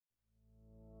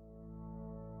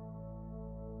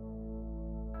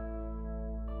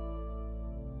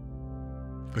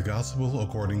The Gospel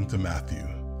according to Matthew,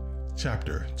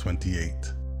 chapter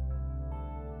 28.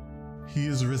 He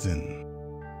is risen.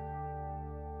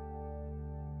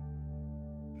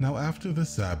 Now after the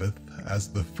Sabbath, as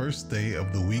the first day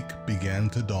of the week began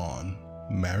to dawn,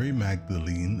 Mary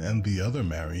Magdalene and the other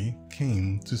Mary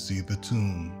came to see the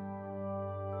tomb.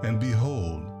 And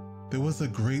behold, there was a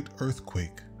great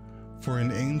earthquake, for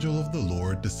an angel of the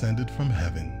Lord descended from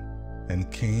heaven,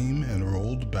 and came and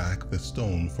rolled back the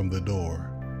stone from the door,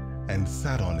 and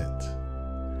sat on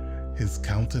it. His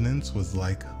countenance was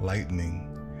like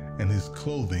lightning, and his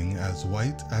clothing as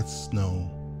white as snow.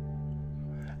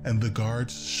 And the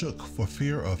guards shook for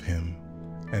fear of him,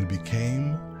 and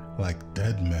became like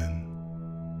dead men.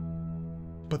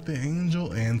 But the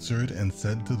angel answered and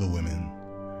said to the women,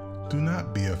 "Do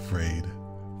not be afraid,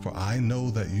 for I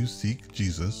know that you seek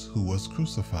Jesus who was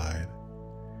crucified.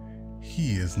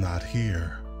 He is not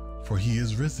here, for he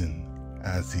is risen,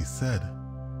 as he said.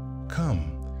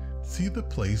 Come, see the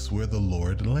place where the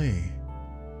Lord lay.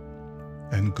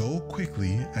 And go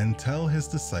quickly and tell his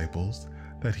disciples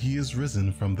that he is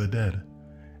risen from the dead,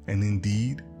 and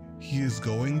indeed he is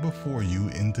going before you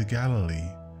into Galilee.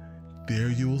 There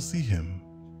you will see him.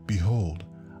 Behold,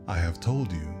 I have told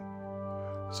you."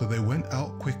 So they went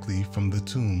out quickly from the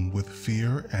tomb with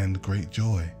fear and great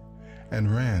joy,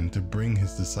 and ran to bring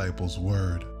his disciples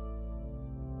word.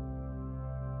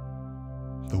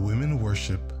 The women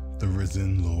worship the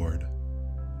risen Lord.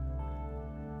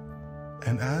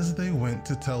 And as they went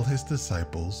to tell his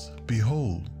disciples,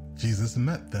 behold, Jesus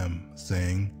met them,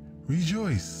 saying,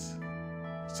 "Rejoice!"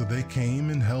 So they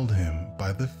came and held him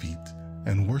by the feet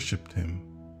and worshipped him.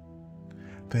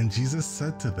 Then Jesus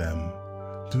said to them,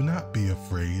 "Do not be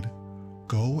afraid.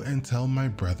 Go and tell my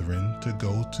brethren to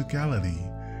go to Galilee,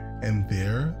 and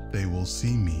there they will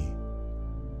see me."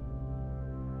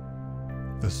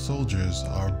 The soldiers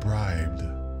are bribed.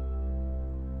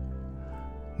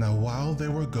 Now while they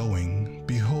were going,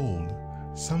 behold,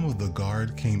 some of the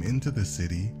guard came into the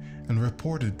city and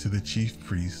reported to the chief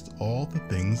priest all the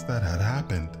things that had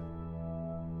happened.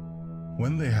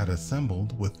 When they had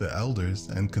assembled with the elders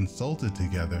and consulted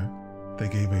together, they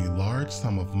gave a large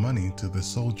sum of money to the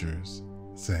soldiers,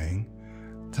 saying,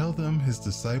 "Tell them his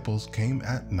disciples came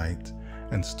at night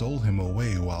and stole him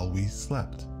away while we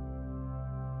slept.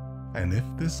 And if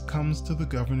this comes to the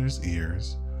governor's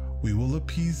ears, we will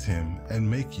appease him and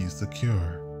make you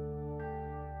secure."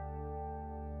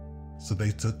 So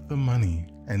they took the money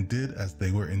and did as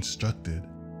they were instructed.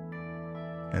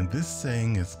 And this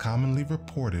saying is commonly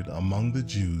reported among the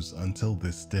Jews until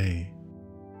this day.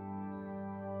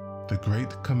 The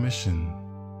Great Commission.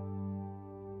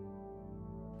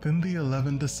 Then the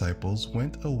 11 disciples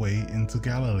went away into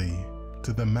Galilee,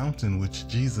 to the mountain which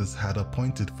Jesus had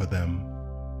appointed for them.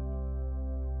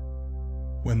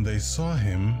 When they saw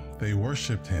him, they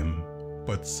worshipped him,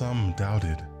 but some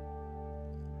doubted.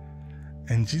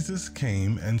 And Jesus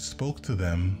came and spoke to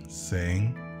them,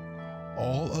 saying,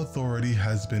 "All authority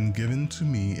has been given to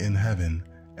me in heaven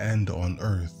and on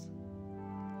earth.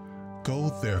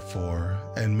 Go therefore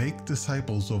and make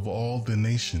disciples of all the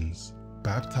nations,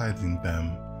 baptizing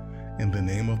them in the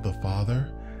name of the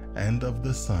Father and of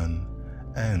the Son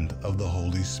and of the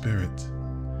Holy Spirit,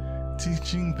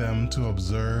 teaching them to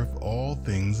observe all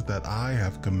things that I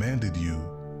have commanded you.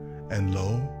 And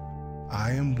lo,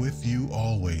 I am with you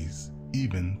always,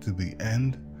 even to the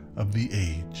end of the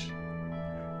age."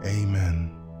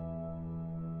 Amen.